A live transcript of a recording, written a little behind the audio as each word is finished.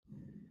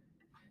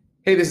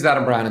Hey, this is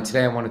Adam Brown, and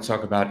today I want to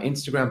talk about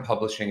Instagram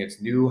publishing its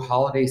new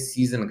holiday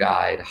season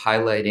guide,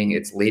 highlighting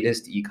its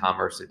latest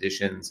e-commerce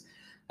additions.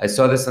 I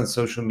saw this on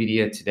social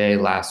media today,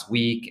 last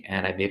week,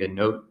 and I made a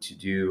note to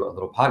do a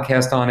little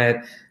podcast on it.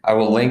 I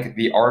will link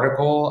the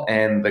article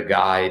and the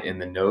guide in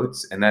the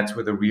notes, and that's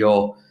where the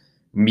real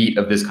meat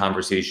of this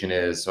conversation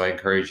is. So I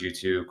encourage you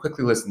to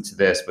quickly listen to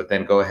this, but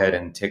then go ahead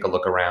and take a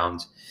look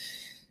around.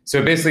 So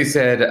it basically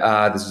said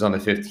this is on the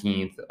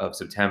 15th of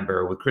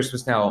September. With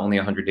Christmas now only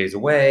 100 days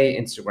away,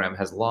 Instagram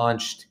has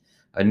launched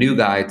a new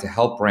guide to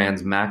help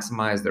brands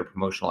maximize their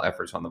promotional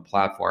efforts on the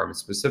platform,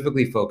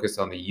 specifically focused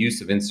on the use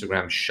of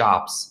Instagram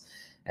shops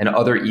and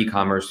other e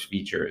commerce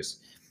features.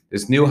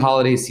 This new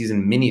holiday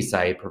season mini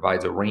site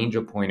provides a range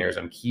of pointers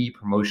on key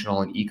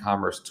promotional and e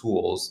commerce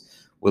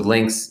tools with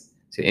links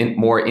to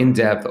more in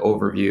depth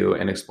overview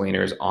and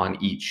explainers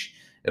on each.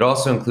 It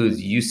also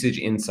includes usage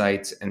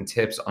insights and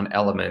tips on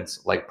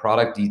elements like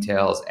product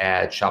details,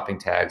 ads, shopping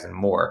tags, and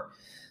more.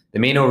 The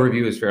main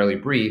overview is fairly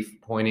brief,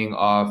 pointing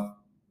off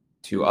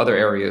to other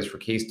areas for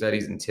case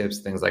studies and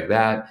tips, things like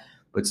that.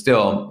 But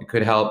still, it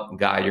could help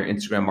guide your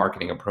Instagram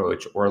marketing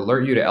approach or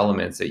alert you to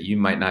elements that you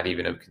might not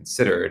even have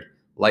considered,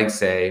 like,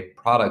 say,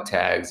 product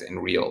tags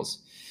and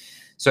reels.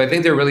 So I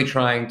think they're really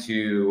trying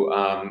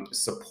to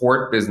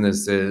support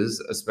businesses,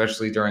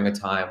 especially during a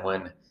time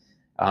when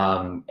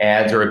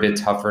ads are a bit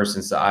tougher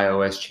since the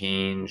iOS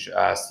change.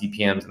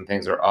 CPMs and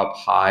things are up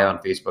high on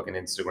Facebook and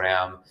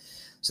Instagram.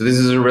 So this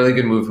is a really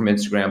good move from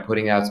Instagram,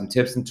 putting out some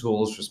tips and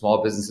tools for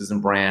small businesses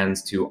and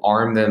brands to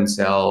arm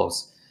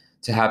themselves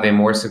to have a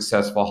more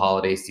successful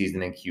holiday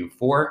season in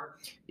Q4.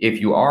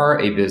 If you are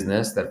a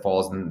business that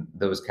falls in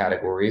those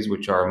categories,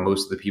 which are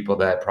most of the people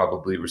that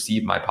probably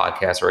receive my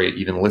podcast or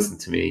even listen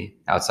to me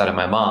outside of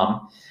my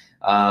mom,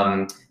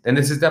 then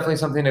this is definitely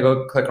something to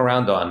go click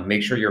around on.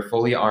 Make sure you're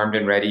fully armed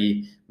and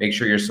ready. Make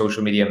sure your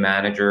social media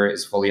manager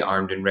is fully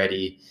armed and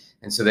ready,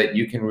 and so that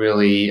you can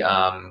really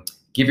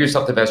give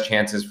yourself the best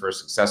chances for a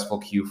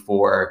successful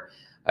Q4.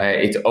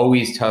 It's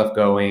always tough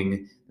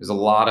going. There's a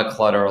lot of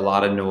clutter, a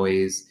lot of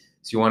noise.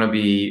 So you want to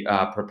be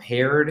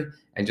prepared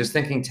and just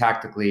thinking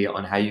tactically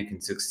on how you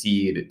can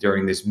succeed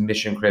during this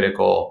mission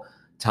critical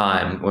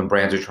time when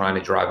brands are trying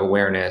to drive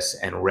awareness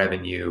and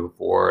revenue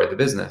for the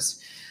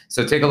business.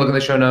 So take a look at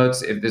the show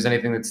notes. If there's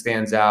anything that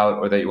stands out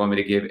or that you want me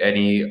to give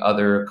any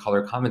other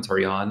color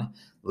commentary on,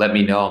 let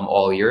me know. I'm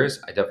all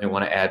ears. I definitely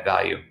want to add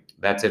value.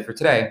 That's it for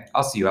today.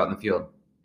 I'll see you out in the field.